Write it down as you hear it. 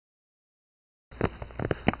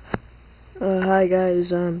Hi guys,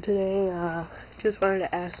 today, just wanted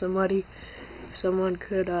to ask somebody if someone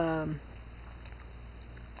could,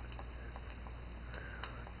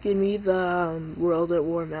 give me the, World at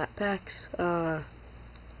War map packs,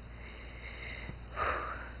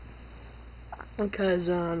 because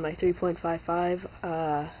on my 3.55,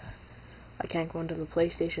 I can't go into the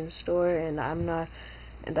PlayStation store, and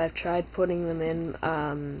I've tried putting them in,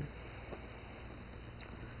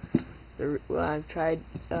 I've tried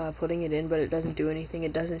putting it in, but it doesn't do anything.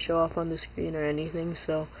 It doesn't show up on the screen or anything.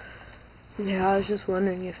 So yeah, I was just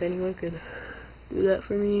wondering if anyone could do that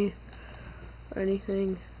for me or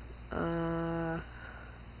anything. Yeah,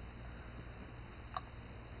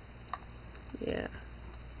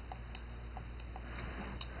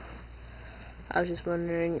 I was just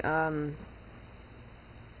wondering.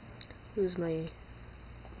 Who's my?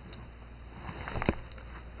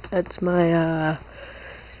 That's my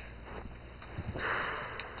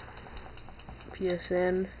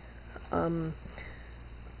PSN.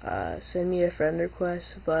 Send me a friend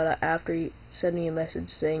request, but after you send me a message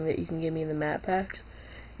saying that you can give me the map packs,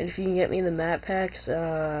 and if you can get me the map packs,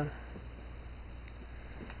 I'll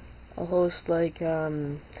host like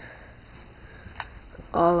I'll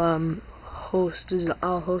host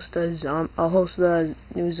the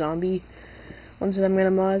new zombie ones that I'm gonna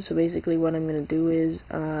mod. So basically, what I'm gonna do is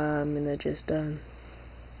I'm gonna just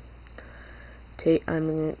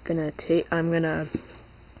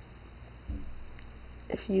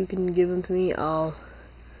if you can give them to me, I'll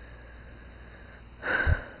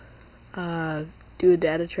do a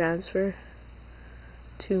data transfer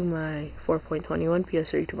to my 4.21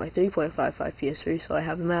 PS3 to my 3.55 PS3, so I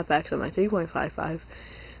have the map packs on my 3.55.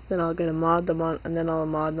 Then I'll mod them on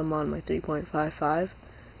my 3.55.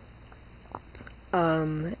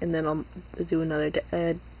 And then I'll do another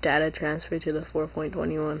data transfer to the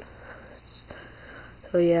 4.21.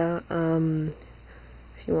 So yeah,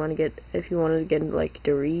 if you wanted to get like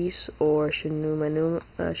Darius or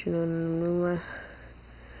Shinuma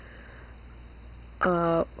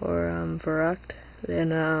or Varakt, then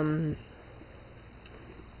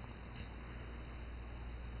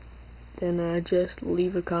just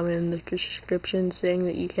leave a comment in the description saying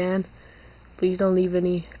that you can. Please don't leave your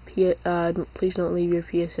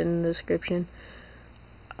PSN in the description.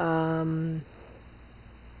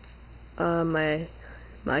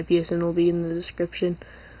 My PSN will be in the description.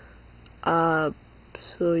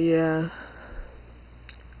 So yeah.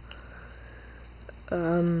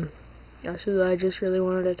 That's what I just really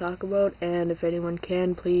wanted to talk about, and if anyone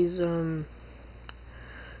can, please send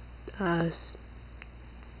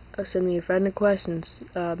me a friend request and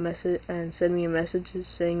send me a message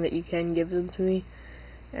saying that you can give them to me,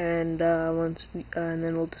 and and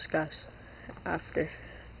then we'll discuss after.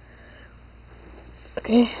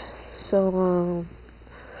 Okay, so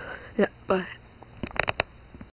yeah, bye.